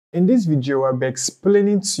In this video, I'll be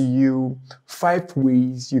explaining to you 5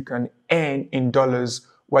 ways you can earn in dollars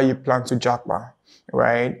while you plan to Japa,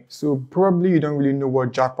 right? So probably you don't really know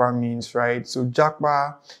what Japa means, right? So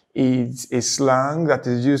Japa is a slang that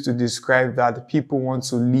is used to describe that people want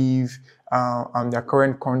to leave their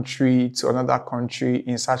current country to another country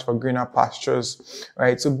in search for greener pastures,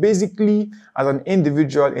 right? So basically, as an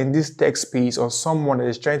individual in this tech space or someone that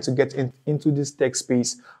is trying to get into this tech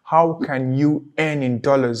space, how can you earn in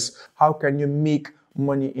dollars? How can you make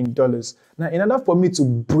money in dollars? Now, in order for me to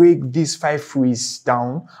break these 5 ways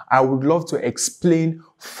down, I would love to explain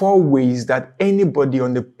 4 ways that anybody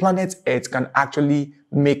on the planet Earth can actually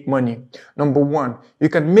make money. Number one, you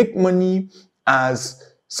can make money as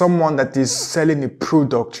someone that is selling a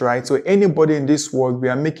product, right? So anybody in this world, we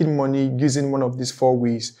are making money using one of these 4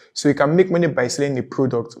 ways. So you can make money by selling a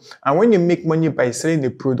product. And when you make money by selling a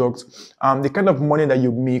product, the kind of money that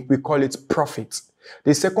you make, we call it profit.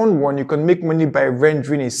 The second one, you can make money by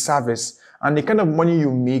rendering a service. And the kind of money you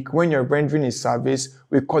make when you're rendering a service,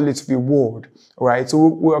 we call it reward, right? So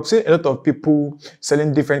we have seen a lot of people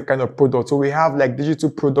selling different kind of products. So we have like digital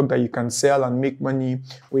product that you can sell and make money.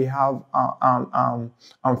 We have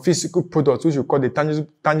physical products, which we call the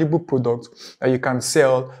tangible products that you can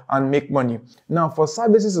sell and make money. Now for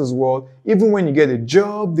services as well, even when you get a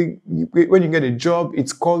job,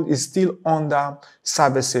 it's still under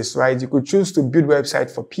services, right? You could choose to build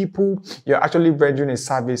website for people. You're actually rendering a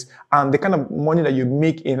service, and the kind of money that you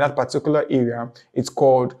make in that particular area, it's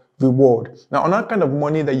called reward. Now, another kind of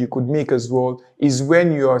money that you could make as well is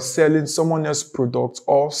when you are selling someone else's products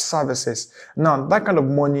or services. Now, that kind of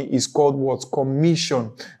money is called what?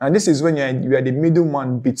 Commission. And this is when you are the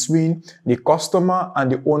middleman between the customer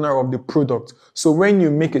and the owner of the product. So when you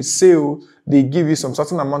make a sale, they give you some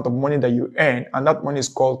certain amount of money that you earn, and that money is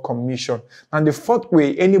called commission. And the fourth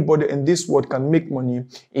way anybody in this world can make money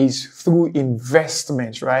is through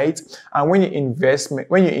investment, right? And when you invest,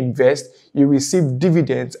 you receive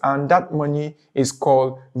dividends, and that money is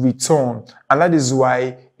called return. And that is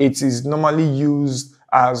why it is normally used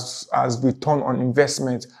as return on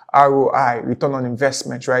investment, ROI, return on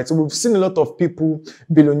investment, right? So we've seen a lot of people,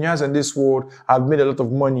 billionaires in this world, have made a lot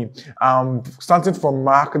of money. Starting from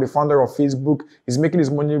Mark, the founder of Facebook, is making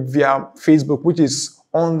his money via Facebook, which is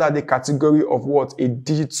under the category of what? A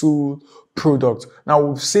digital product. Now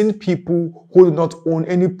we've seen people who do not own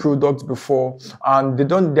any product before, and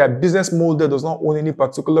their business model does not own any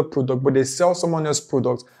particular product, but they sell someone else's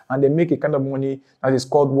product and they make a kind of money that is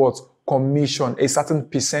called what? Commission, a certain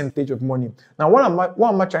percentage of money. Now, what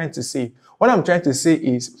am I trying to say? What I'm trying to say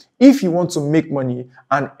is, if you want to make money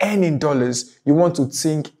and earn in dollars, you want to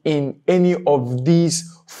think in any of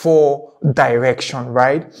these 4 directions,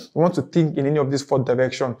 right? You want to think in any of these 4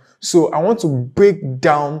 directions. So I want to break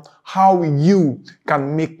down how you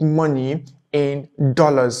can make money in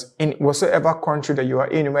dollars in whatsoever country that you are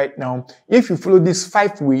in right now. If you follow these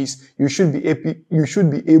 5 ways, you should be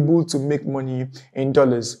able to make money in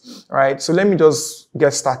dollars, right? So let me just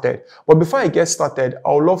get started. But before I get started,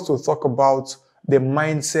 I would love to talk about the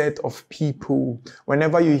mindset of people.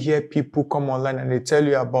 Whenever you hear people come online and they tell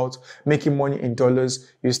you about making money in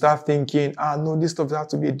dollars, you start thinking, no, this stuff has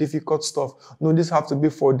to be a difficult stuff. No, this has to be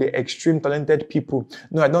for the extreme talented people.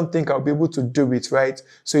 No, I don't think I'll be able to do it, right?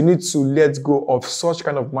 So you need to let go of such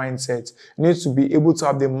kind of mindset. You need to be able to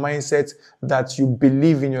have the mindset that you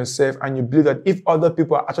believe in yourself, and you believe that if other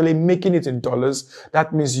people are actually making it in dollars,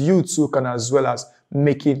 that means you too can as well as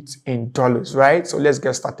make it in dollars, right? So let's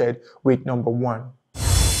get started with number 1.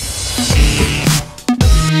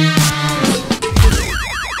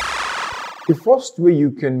 The first way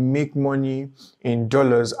you can make money in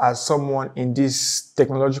dollars as someone in this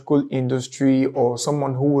technological industry or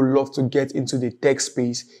someone who would love to get into the tech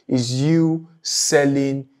space is you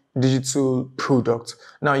selling digital product.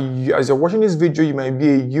 Now, as you're watching this video, you might be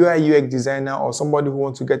a UI UX designer or somebody who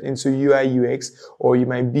wants to get into UI UX, or you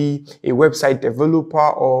might be a website developer,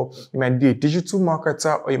 or you might be a digital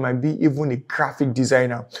marketer, or you might be even a graphic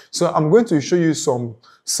designer. So I'm going to show you some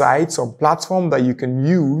sites, some platform that you can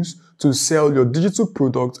use to sell your digital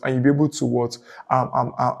product, and you'll be able to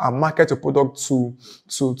market your product to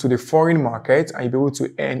the foreign market, and you'll be able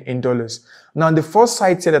to earn in dollars. Now, the first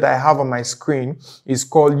site here that I have on my screen is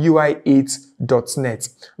called UI8 UI8.net.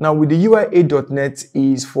 Now, with the UI8.net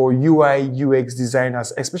is for UI UX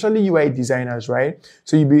designers, especially UI designers, right?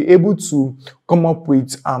 So you'll be able to come up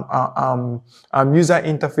with user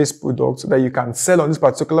interface products that you can sell on this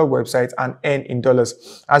particular website and earn in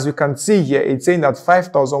dollars. As you can see here, it's saying that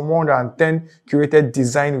 5,110 curated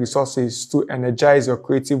design resources to energize your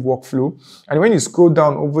creative workflow. And when you scroll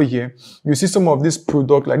down over here, you see some of this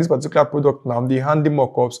product, like this particular product now, the handy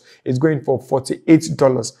mockups, is going for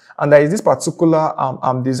 $48. And there is this particular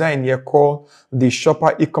design here called the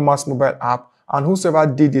Japa e-commerce mobile app. And whosoever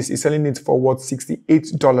did this is selling it for what?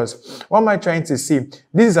 $68. What am I trying to say?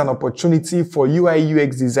 This is an opportunity for UI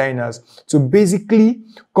UX designers to basically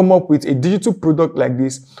come up with a digital product like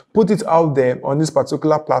this, put it out there on this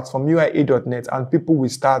particular platform, UI8.net, and people will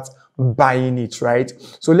start buying it, right?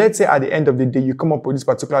 So let's say at the end of the day, you come up with this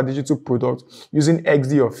particular digital product using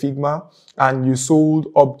XD or Figma, and you sold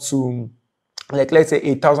up to, like, let's say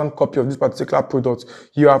 1,000 copies of this particular product,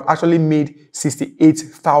 you have actually made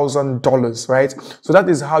 $68,000, right? So that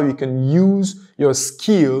is how you can use your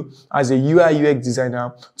skill as a UI UX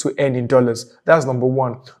designer to earn in dollars. That's number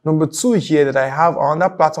one. Number two here that I have on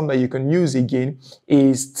that platform that you can use again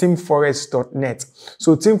is teamforest.net.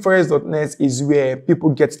 So teamforest.net is where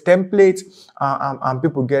people get templates and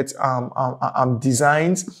people get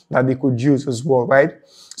designs that they could use as well, right?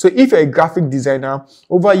 So if you're a graphic designer,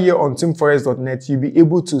 over here on teamforest.net, you'll be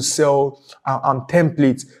able to sell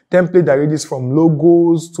templates that ranges from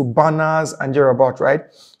logos to banners and thereabout, right?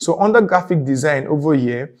 So under graphic design over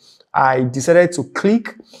here, I decided to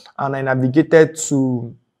click and I navigated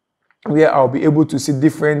to where I'll be able to see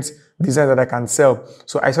different designs that I can sell.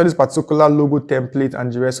 So I saw this particular logo template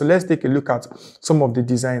and the rest. So let's take a look at some of the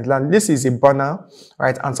designs. And this is a banner,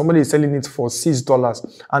 right? And somebody is selling it for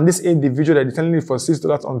 $6. And this individual that is selling it for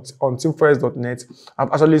 $6 on teamforest.net,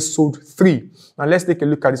 I've actually sold 3. Now let's take a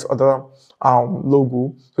look at this other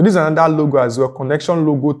logo. So this is another logo as well, connection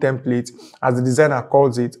logo template, as the designer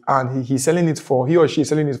calls it. And he or she is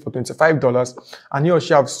selling it for $25. And he or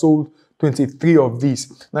she have sold 23 of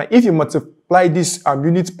these. Now, if you multiply this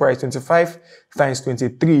unit price, 25 times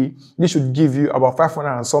 23, this should give you about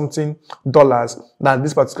 500 and something dollars that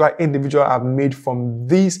this particular individual have made from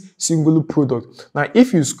this single product. Now,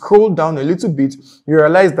 if you scroll down a little bit, you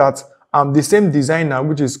realize that the same designer,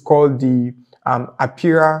 which is called the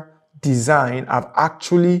Apira Design, have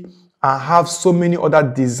actually have so many other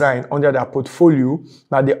designs under their portfolio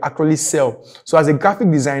that they actually sell. So as a graphic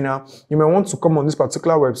designer, you may want to come on this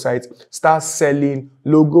particular website, start selling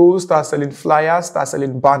logos, start selling flyers, start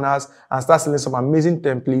selling banners, and start selling some amazing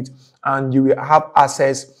templates, and you will have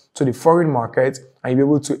access to the foreign market and you'll be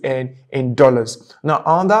able to earn in dollars. Now,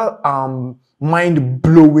 another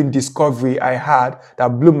mind-blowing discovery I had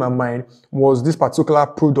that blew my mind was this particular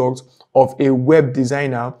product of a web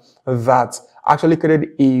designer that actually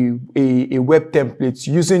created a web template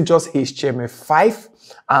using just HTML5,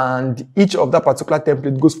 and each of that particular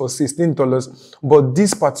template goes for $16. But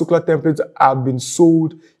this particular template have been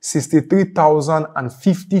sold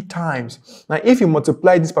 63,050 times. Now, if you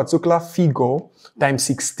multiply this particular figure times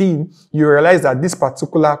 16, you realize that this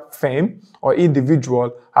particular firm or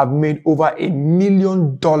individual have made over $1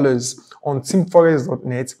 million on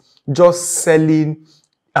teamforest.net just selling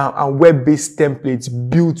web-based templates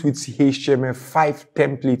built with HTML5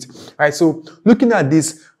 templates, right? So looking at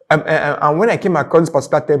this, and when I came across this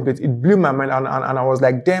particular template, it blew my mind, and I was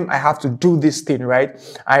like, damn, I have to do this thing, right?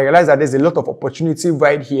 I realized that there's a lot of opportunity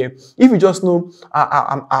right here. If you just know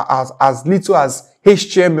as little as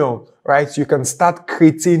HTML, right, you can start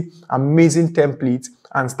creating amazing templates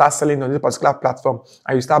and start selling on this particular platform,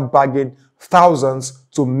 and you start bagging thousands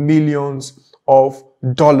to millions of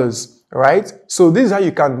dollars. Right? So this is how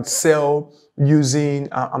you can sell using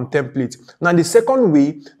templates. Now, the second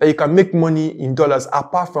way that you can make money in dollars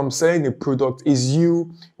apart from selling a product is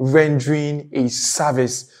you rendering a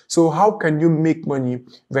service. So how can you make money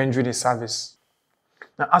rendering a service?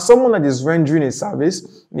 Now, as someone that is rendering a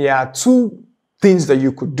service, there are two things that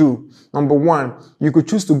you could do. Number one, you could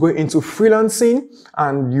choose to go into freelancing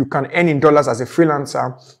and you can earn in dollars as a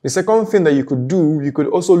freelancer. The second thing that you could do, you could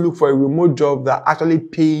also look for a remote job that actually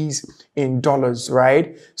pays in dollars,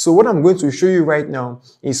 right? So what I'm going to show you right now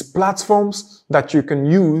is platforms that you can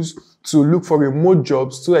use to look for remote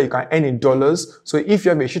jobs so that you can earn in dollars. So if you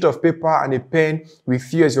have a sheet of paper and a pen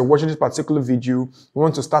with you as you're watching this particular video, you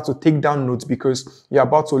want to start to take down notes because you're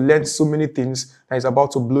about to learn so many things that is about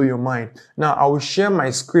to blow your mind. Now, I will share my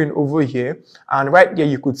screen over here, and right here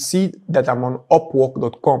you could see that I'm on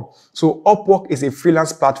Upwork.com. So Upwork is a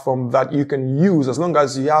freelance platform that you can use as long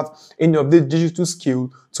as you have any of the digital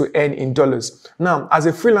skill to earn in dollars. Now, as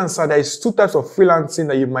a freelancer, there is two types of freelancing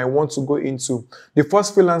that you might want to go into. The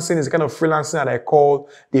first freelancing is the kind of freelancing that I call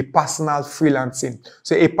the personal freelancing.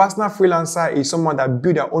 So a personal freelancer is someone that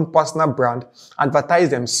build their own personal brand, advertise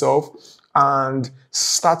themselves, and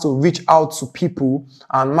start to reach out to people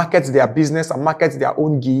and market their business and market their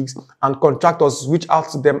own gigs, and contractors reach out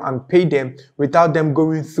to them and pay them without them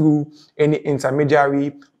going through any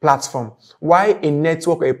intermediary platform. Why a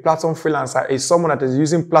network or a platform freelancer is someone that is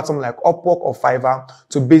using platform like Upwork or Fiverr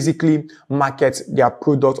to basically market their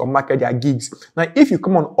product or market their gigs. Now, if you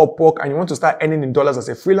come on Upwork and you want to start earning in dollars as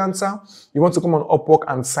a freelancer, you want to come on Upwork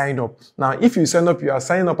and sign up. Now, if you sign up, you are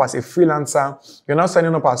signing up as a freelancer. You're not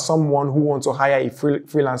signing up as someone who wants to hire a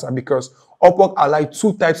freelancer, because Upwork are like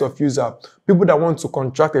two types of users: people that want to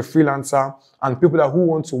contract a freelancer and people that who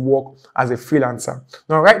want to work as a freelancer.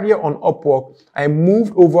 Now, right here on Upwork, I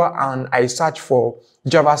moved over and I searched for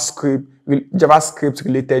JavaScript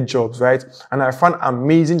related jobs, right? And I found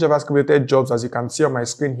amazing JavaScript related jobs, as you can see on my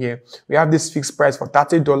screen here. We have this fixed price for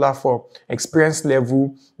 $30 for experience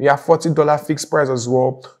level. We have $40 fixed price as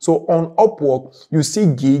well. So on Upwork, you see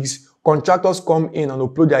gigs. Contractors come in and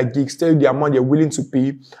upload their gigs, tell you the amount they're willing to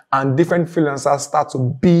pay, and different freelancers start to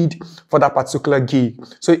bid for that particular gig.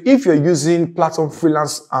 So if you're using platform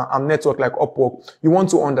freelance network like Upwork, you want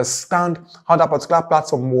to understand how that particular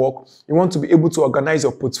platform works. You want to be able to organize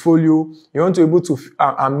your portfolio. You want to be able to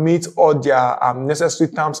meet all their necessary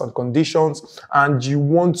terms and conditions, and you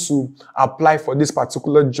want to apply for these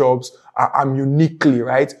particular jobs uniquely,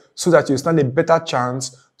 right? So that you stand a better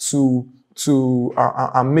chance to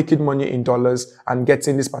making money in dollars and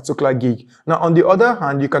getting this particular gig. Now, on the other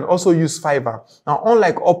hand, you can also use Fiverr. Now,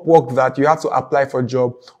 unlike Upwork that you have to apply for a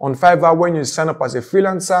job, on Fiverr, when you sign up as a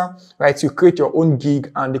freelancer, right, you create your own gig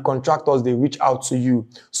and the contractors, they reach out to you.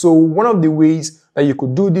 So one of the ways that you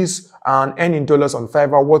could do this and earn in dollars on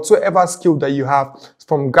Fiverr, whatsoever skill that you have,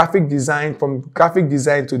 from graphic design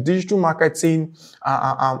to digital marketing,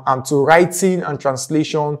 to writing and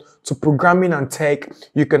translation, to programming and tech,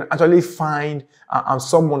 you can actually find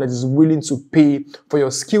someone that is willing to pay for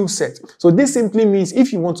your skill set. So this simply means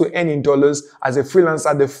if you want to earn in dollars as a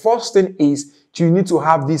freelancer, the first thing is you need to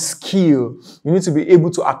have this skill. You need to be able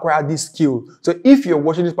to acquire this skill. So if you're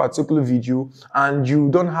watching this particular video and you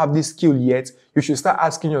don't have this skill yet, you should start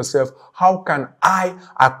asking yourself, how can I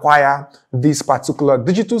acquire this particular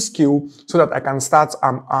digital skill so that I can start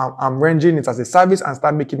rendering it as a service and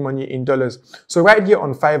start making money in dollars? So right here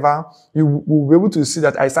on Fiverr, you will be able to see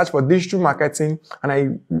that I search for digital marketing,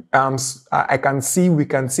 and we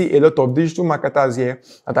can see a lot of digital marketers here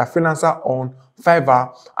that are freelancer on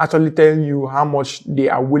Fiverr actually telling you how much they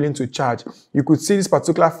are willing to charge. You could see this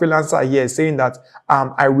particular freelancer here saying that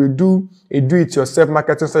I will do a do-it-yourself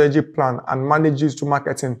marketing strategy plan and manage digital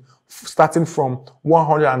marketing starting from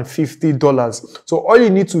 $150. So all you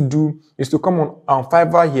need to do is to come on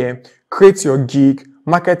Fiverr here, create your gig,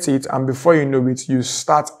 market it, and before you know it, you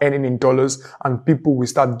start earning in dollars, and people will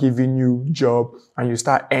start giving you job and you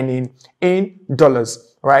start earning in dollars.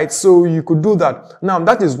 Right? So you could do that. Now,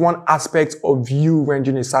 that is one aspect of you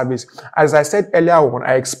rendering a service. As I said earlier on,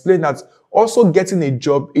 I explained that also getting a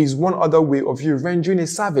job is one other way of you rendering a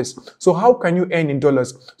service. So how can you earn in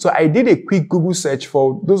dollars? So I did a quick Google search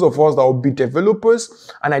for those of us that will be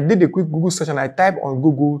developers, and I did a quick Google search and I typed on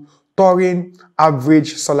Google Turing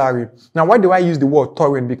average salary. Now, why do I use the word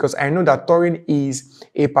Turing? Because I know that Turing is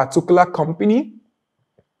a particular company,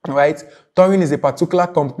 right? Turing is a particular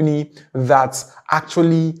company that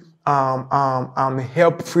actually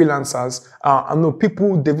help freelancers,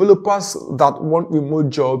 people, developers that want remote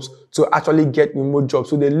jobs to actually get remote jobs.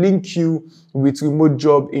 So they link you with remote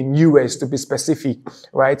job in US to be specific,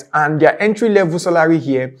 right? And their entry level salary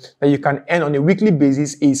here that you can earn on a weekly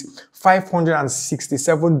basis is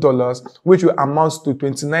 $567, which will amount to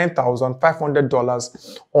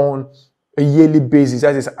 $29,500 on a yearly basis.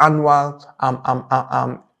 That is annual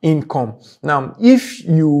income. Now, if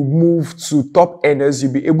you move to top earners,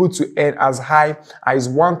 you'll be able to earn as high as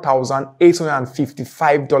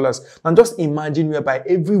 $1,855. Now, just imagine whereby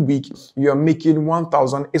every week you're making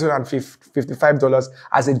 $1,855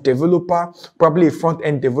 as a developer, probably a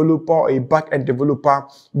front-end developer or a back-end developer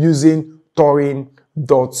using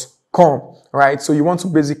Turing.com. Right? So you want to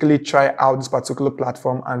basically try out this particular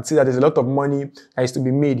platform and see that there's a lot of money that is to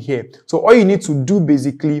be made here. So all you need to do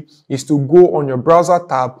basically is to go on your browser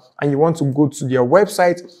tab and you want to go to their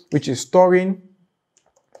website, which is Turing.com.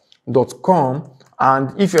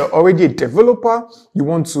 And if you're already a developer, you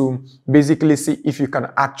want to basically see if you can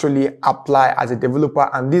actually apply as a developer,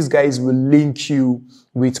 and these guys will link you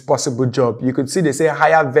with possible job. You could see they say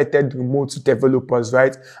hire vetted remote developers,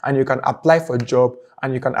 right? And you can apply for job,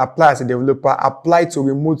 and you can apply as a developer, apply to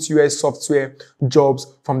remote US software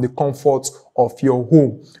jobs from the comfort of your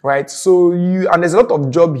home, right? So and there's a lot of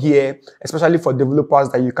job here, especially for developers,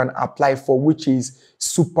 that you can apply for, which is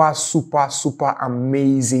super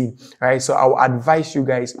amazing, right? So I will advise you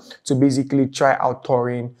guys to basically try out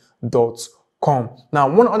Touring.com. Now,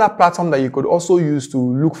 one other platform that you could also use to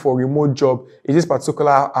look for remote job is this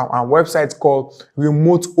particular website called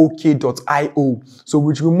remoteok.io. So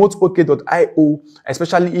with remoteok.io,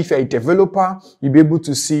 especially if you're a developer, you'll be able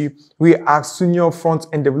to see we ask senior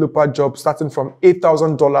front-end developer jobs starting from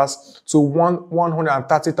 $8,000 to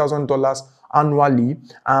 $130,000 annually.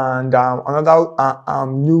 And another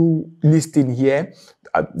new listing here.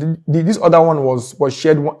 This other one was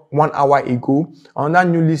shared 1 hour ago. Another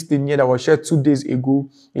new listing here that was shared 2 days ago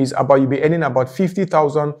is about you'll be earning about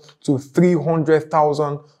 $50,000 to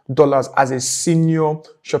 $300,000 as a senior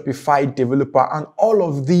Shopify developer, and all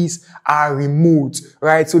of these are remote,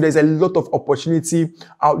 right? So there's a lot of opportunity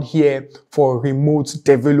out here for remote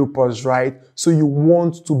developers, right? So you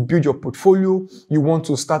want to build your portfolio, you want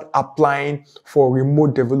to start applying for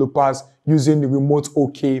remote developers using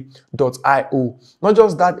remoteok.io. Not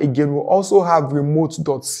just that, again, we also have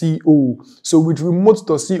remote.co. So with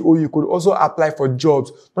remote.co, you could also apply for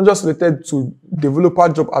jobs, not just related to developer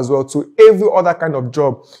job as well, to every other kind of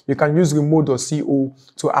job. You can use remote.co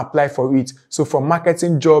to apply for it. So from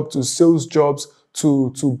marketing job to sales jobs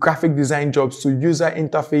to graphic design jobs to user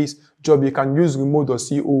interface job, you can use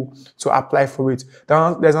remote.co to apply for it.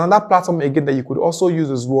 There's another platform again that you could also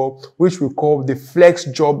use as well, which we call the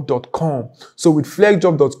flexjob.com. So with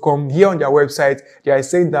flexjob.com, here on their website, they are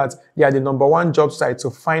saying that they are the #1 job site to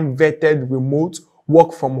find vetted remote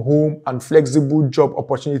work from home and flexible job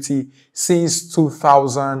opportunity since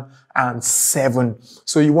 2007.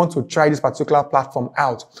 So you want to try this particular platform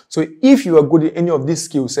out. So if you are good in any of these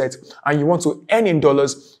skill sets and you want to earn in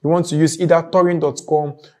dollars, you want to use either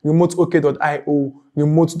Touring.com, remoteok.io,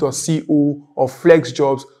 remote.co, or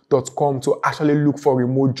flexjobs.com to actually look for a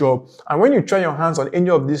remote job. And when you try your hands on any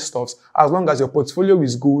of these stuffs, as long as your portfolio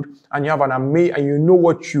is good and you have an amazing and you know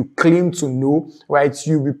what you claim to know, right?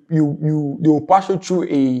 They will pass you through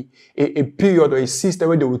a period or a system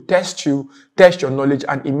where they will test your knowledge,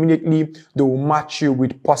 and immediately they will match you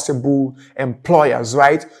with possible employers,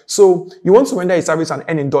 right? So you want to render a service and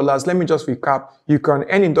earn in dollars. Let me just recap. You can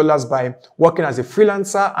earn in dollars by working as a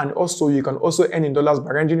freelancer, and also you can also earn in dollars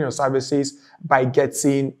by rendering your services by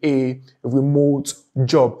getting a remote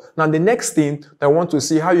job. Now, the next thing that I want to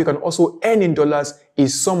see how you can also earn in dollars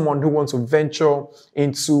is someone who wants to venture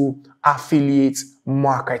into affiliate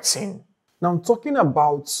marketing. Now, I'm talking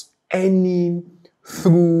about earning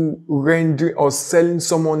through rendering or selling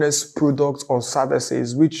someone else's products or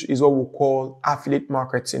services, which is what we call affiliate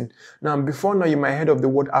marketing. Now, before now, you might have heard of the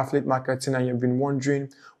word affiliate marketing and you've been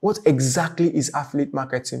wondering, what exactly is affiliate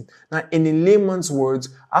marketing? Now, in a layman's words,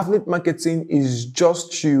 affiliate marketing is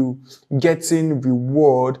just you getting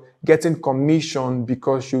reward, getting commission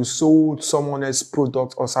because you sold someone else's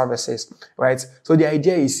products or services, right? So the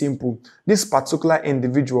idea is simple. This particular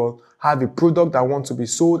individual have a product that wants to be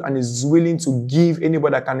sold and is willing to give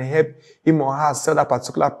anybody that can help him or her sell that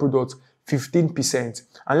particular product 15%.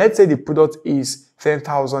 And let's say the product is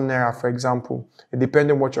 10,000 naira, for example,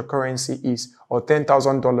 depending on what your currency is, or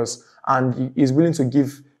 $10,000, and he is willing to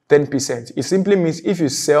give 10%. It simply means if you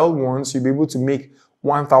sell once, you'll be able to make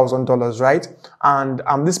 $1,000, right? And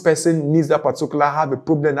this person needs that particular, have a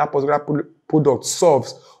problem that particular product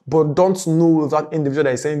solves, but don't know that individual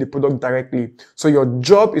that is selling the product directly. So your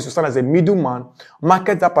job is to stand as a middleman,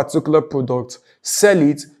 market that particular product, sell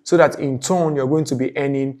it, so that in turn you're going to be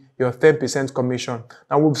earning your 10% commission.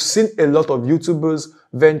 Now, we've seen a lot of YouTubers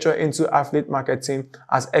venture into affiliate marketing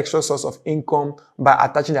as extra source of income by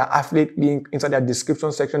attaching their affiliate link inside their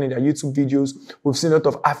description section in their YouTube videos. We've seen a lot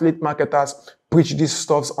of affiliate marketers preach these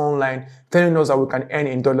stuffs online, telling us that we can earn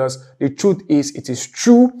in dollars. The truth is, it is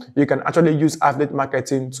true. You can actually use affiliate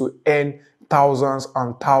marketing to earn thousands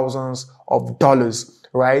and thousands of dollars,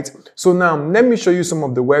 right? So now let me show you some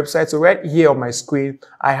of the websites. So right here on my screen,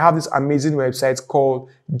 I have this amazing website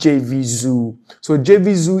called JVZoo. So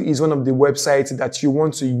JVZoo is one of the websites that you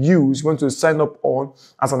want to use, you want to sign up on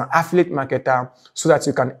as an affiliate marketer so that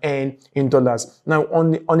you can earn in dollars. Now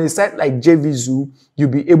on a site like JVZoo, you'll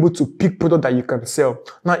be able to pick product that you can sell.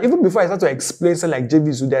 Now, even before I start to explain something like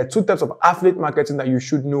JVZoo, there are two types of affiliate marketing that you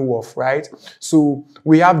should know of, right? So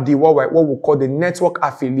we have the what we call the network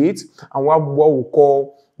affiliate, and what we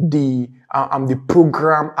call the the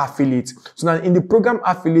program affiliate. So now in the program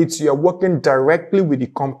affiliate, you are working directly with the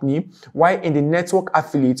company, while in the network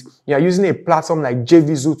affiliate, you are using a platform like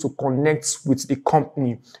JVZoo to connect with the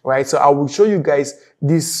company, right? So I will show you guys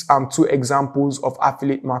these two examples of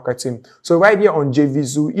affiliate marketing. So right here on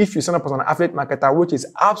JVZoo, if you sign up as an affiliate marketer, which is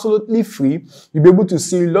absolutely free, you'll be able to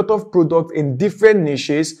see a lot of products in different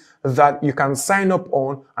niches that you can sign up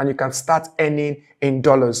on and you can start earning in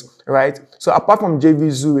dollars, right? So apart from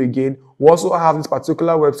JVZoo again, we also have this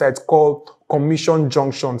particular website called Commission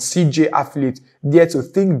Junction, CJ Affiliate, there to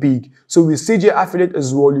think big. So with CJ Affiliate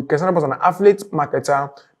as well, you can sign up as an affiliate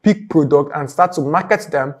marketer, pick product and start to market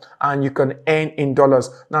them, and you can earn in dollars.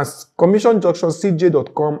 Now, Commission Junction,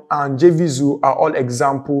 CJ.com and JVZoo are all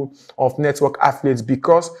examples of network affiliates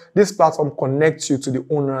because this platform connects you to the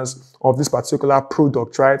owners of this particular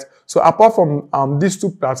product, right? So apart from these two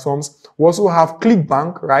platforms, we also have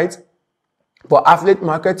ClickBank, right? For affiliate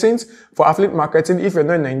marketing, if you're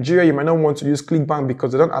not in Nigeria, you might not want to use ClickBank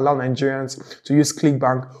because they don't allow Nigerians to use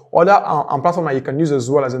ClickBank. Other platform that you can use as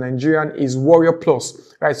well as a Nigerian is Warrior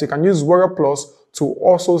Plus, right? So you can use Warrior Plus to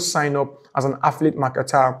also sign up as an affiliate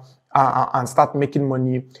marketer and start making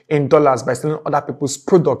money in dollars by selling other people's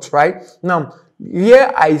products, right? Now,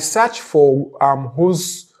 here I search for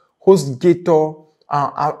HostGator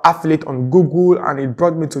affiliate on Google, and it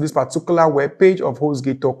brought me to this particular web page of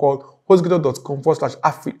HostGator called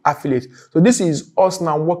hostgator.com/affiliate. So this is us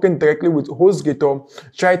now working directly with HostGator,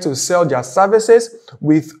 trying to sell their services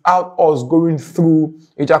without us going through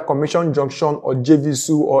either Commission Junction or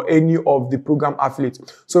JVZoo or any of the program affiliates.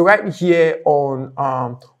 So right here on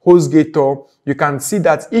HostGator, you can see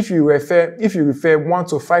that if you refer 1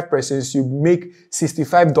 to 5 persons, you make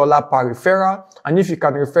 $65 per referral, and if you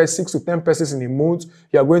can refer 6 to 10 persons in a month,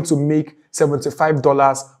 you are going to make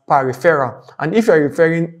 $75 per referral. And if you're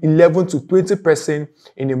referring 11 to 20 persons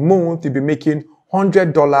in a month, you'll be making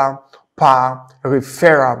 $100 per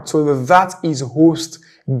referral. So that is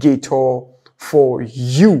HostGator for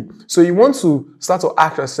you. So you want to start to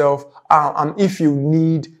ask yourself, if you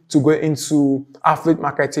need to go into affiliate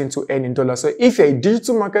marketing to earn in dollars. So if you're a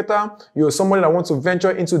digital marketer, you're somebody that wants to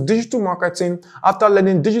venture into digital marketing. After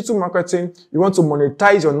learning digital marketing, you want to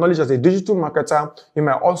monetize your knowledge as a digital marketer. You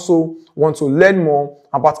might also want to learn more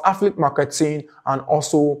about affiliate marketing and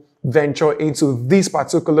also venture into this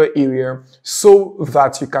particular area so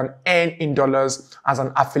that you can earn in dollars as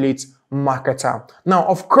an affiliate marketer. Now,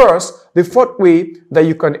 of course, the fourth way that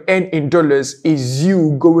you can earn in dollars is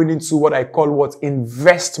you going into what I call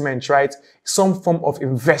investment, right? Some form of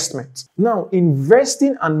investment. Now,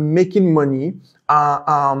 investing and making money,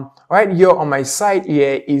 right here on my side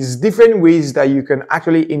here is different ways that you can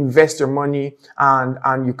actually invest your money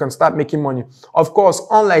and you can start making money. Of course,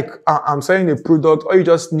 unlike I'm selling a product, all you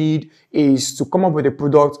just need is to come up with a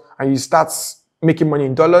product and you start making money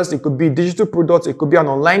in dollars. It could be digital products, it could be an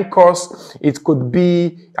online course, it could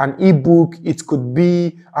be an ebook, it could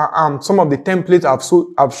be some of the templates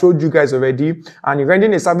I've showed you guys already. And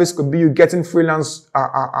rendering a service could be you getting freelance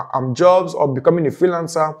jobs or becoming a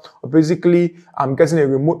freelancer or basically getting a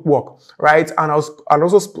remote work, right? And I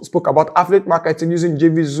also spoke about affiliate marketing using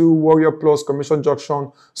JVZoo, Warrior Plus, Commission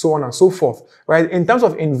Junction, so on and so forth, right? In terms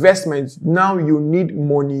of investment, now you need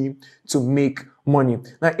money to make money.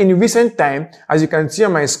 Now, in recent time, as you can see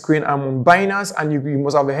on my screen, I'm on Binance, and you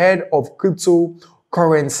must have heard of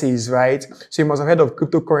cryptocurrencies, right? So you must have heard of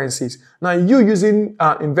cryptocurrencies. Now, you using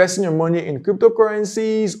investing your money in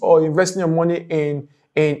cryptocurrencies or investing your money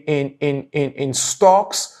in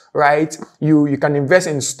stocks, right? You can invest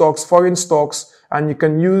in stocks, foreign stocks, and you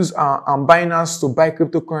can use Binance to buy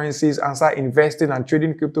cryptocurrencies and start investing and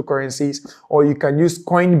trading cryptocurrencies, or you can use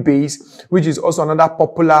Coinbase, which is also another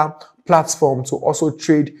popular platform to also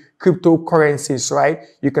trade cryptocurrencies, right?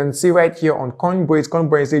 You can see right here on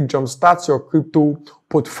Coinbase, it jumpstarts your crypto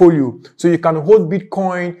portfolio. So you can hold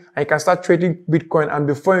Bitcoin and you can start trading Bitcoin, and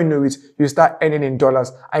before you know it, you start earning in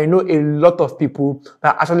dollars. I know a lot of people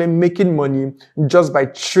that are actually making money just by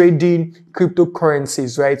trading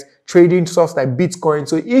cryptocurrencies, right? Trading stuff like Bitcoin.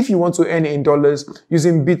 So if you want to earn in dollars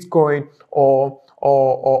using Bitcoin or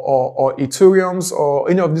Ethereums or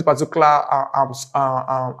any of these particular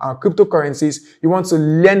cryptocurrencies, you want to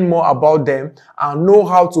learn more about them and know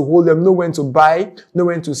how to hold them, know when to buy, know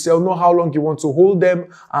when to sell, know how long you want to hold them,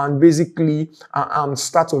 and basically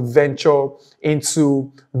start to venture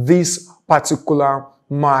into this particular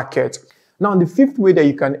market. Now, the fifth way that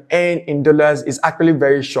you can earn in dollars is actually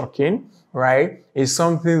very shocking, right? It's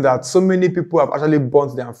something that so many people have actually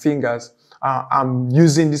burnt their fingers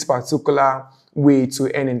using this particular way to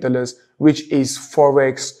earn in dollars, which is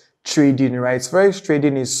Forex trading, right? Forex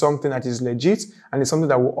trading is something that is legit and it's something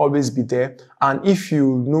that will always be there. And if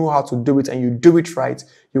you know how to do it and you do it right,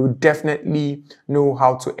 you will definitely know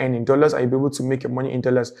how to earn in dollars and you'll be able to make your money in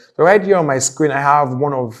dollars. So right here on my screen, I have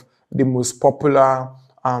one of the most popular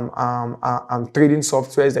trading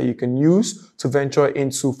softwares that you can use to venture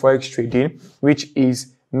into Forex trading, which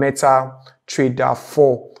is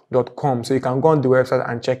MetaTrader4.com. So you can go on the website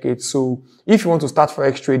and check it. So if you want to start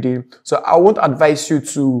Forex trading, so I won't advise you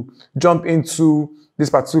to jump into this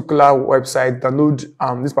particular website, download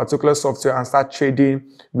this particular software and start trading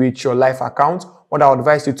with your live account. What I would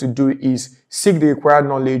advise you to do is seek the required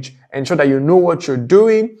knowledge, ensure that you know what you're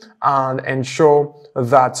doing, and ensure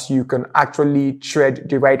that you can actually tread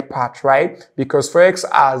the right path, right? Because Forex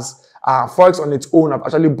on its own have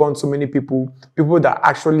actually born so many people that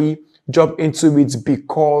actually jump into it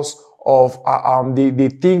because of they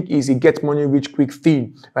think is a get money rich quick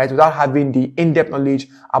thing, right? Without having the in-depth knowledge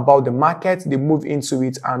about the market, they move into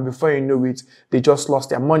it and before you know it, they just lost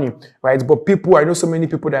their money, right? But I know so many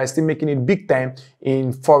people that are still making it big time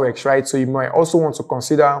in Forex, right? So you might also want to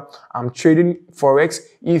consider trading Forex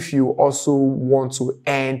if you also want to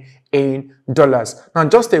earn in dollars. Now,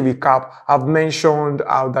 just a recap, I've mentioned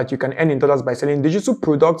that you can earn in dollars by selling digital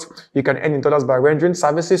products. You can earn in dollars by rendering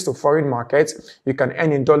services to foreign markets. You can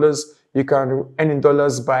earn in dollars. You can earn in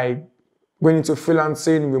dollars by going into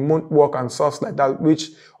freelancing, remote work, and stuff like that, which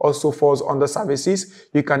also falls under services.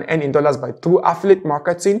 You can earn in dollars through affiliate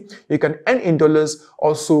marketing. You can earn in dollars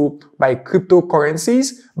also by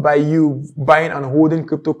cryptocurrencies, by you buying and holding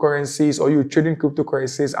cryptocurrencies or you trading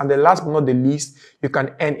cryptocurrencies. And the last but not the least, you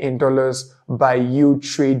can earn in dollars by you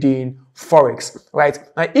trading Forex, right?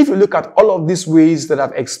 Now, if you look at all of these ways that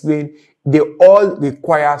I've explained, they all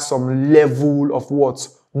require some level of what?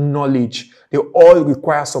 Knowledge. They all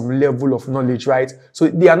require some level of knowledge, right? So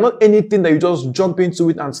they are not anything that you just jump into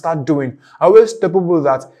it and start doing. I always tell people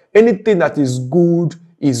that anything that is good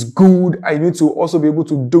is good, and you need to also be able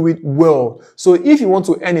to do it well. So if you want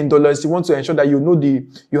to earn in dollars, you want to ensure that you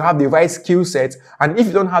have the right skill set. And if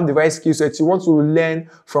you don't have the right skill set, you want to learn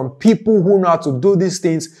from people who know how to do these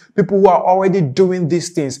things, people who are already doing these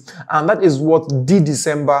things. And that is what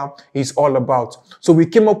D-December is all about. So we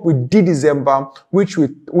came up with D-December, which we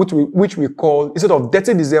call, instead of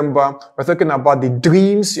Dirty December, we're talking about the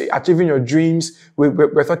dreams, achieving your dreams.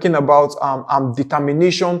 We're talking about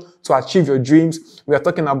determination to achieve your dreams. We are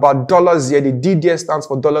talking about dollars here. The D there stands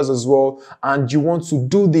for dollars as well. And you want to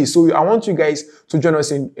do this. So I want you guys to join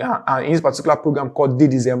us in this particular program called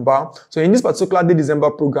D-December. So in this particular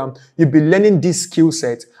D-December program, you'll be learning this skill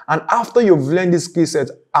set. And after you've learned this skill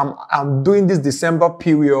set, I'm doing this December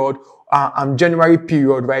period, January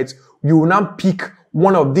period, right? You will now pick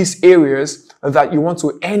one of these areas that you want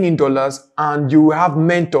to earn in dollars, and you will have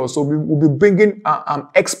mentors. So we will be bringing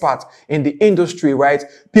experts in the industry, right?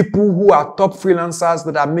 People who are top freelancers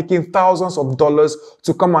that are making thousands of dollars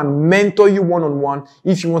to come and mentor you one-on-one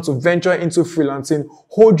if you want to venture into freelancing,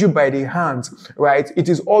 hold you by the hand, right? It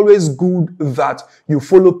is always good that you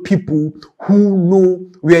follow people who know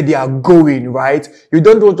where they are going, right? You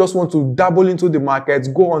don't just want to dabble into the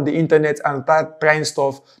market, go on the internet and start trying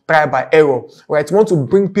stuff, try by error, right? You want to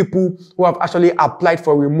bring people who have actually applied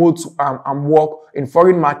for remote work in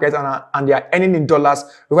foreign markets and they are earning in dollars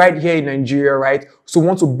right here in Nigeria, right? So we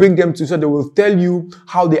want to bring them to so they will tell you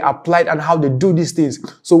how they applied and how they do these things.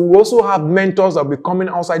 So we also have mentors that will be coming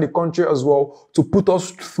outside the country as well to put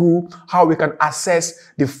us through how we can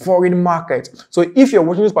access the foreign market. So if you're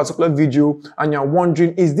watching this particular video and you're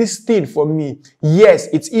wondering, is this thing for me? Yes,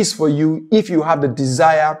 it is for you if you have the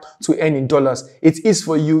desire to earn in dollars. It is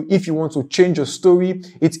for you if you want to change your story.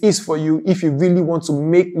 It is for you if you really want to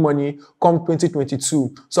make money come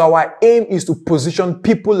 2022. So our aim is to position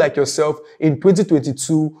people like yourself in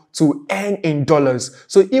 2022 to earn in dollars.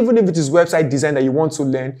 So even if it is website design that you want to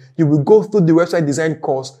learn, you will go through the website design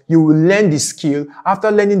course, you will learn the skill.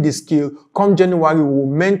 After learning the skill, come January, we will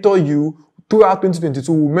mentor you. Throughout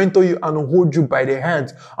 2022, we'll mentor you and hold you by the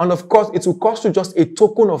hand. And of course, it will cost you just a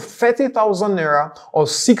token of 30,000 Naira or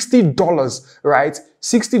 $60, right?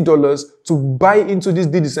 $60 to buy into this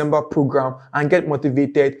December program and get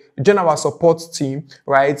motivated, join our support team,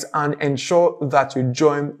 right? And ensure that you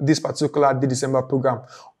join this particular December program.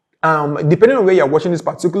 Depending on where you're watching this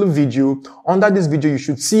particular video, under this video, you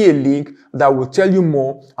should see a link that will tell you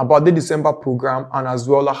more about the December program and as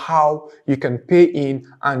well how you can pay in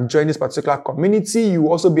and join this particular community. You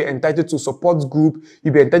will also be entitled to support group.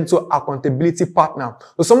 You'll be entitled to accountability partner.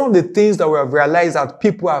 So some of the things that we have realized that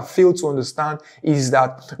people have failed to understand is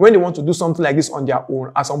that when they want to do something like this on their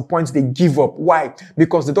own, at some point they give up. Why?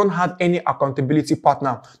 Because they don't have any accountability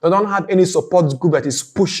partner. They don't have any support group that is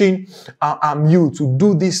pushing you to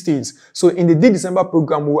do these things. So in the December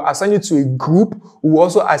program, we will assign you to a group. We will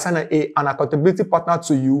also assign an accountability partner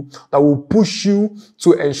to you that will push you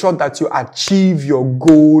to ensure that you achieve your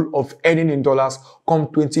goal of earning in dollars come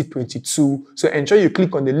 2022. So ensure you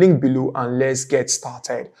click on the link below and let's get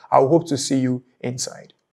started. I hope to see you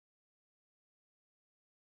inside.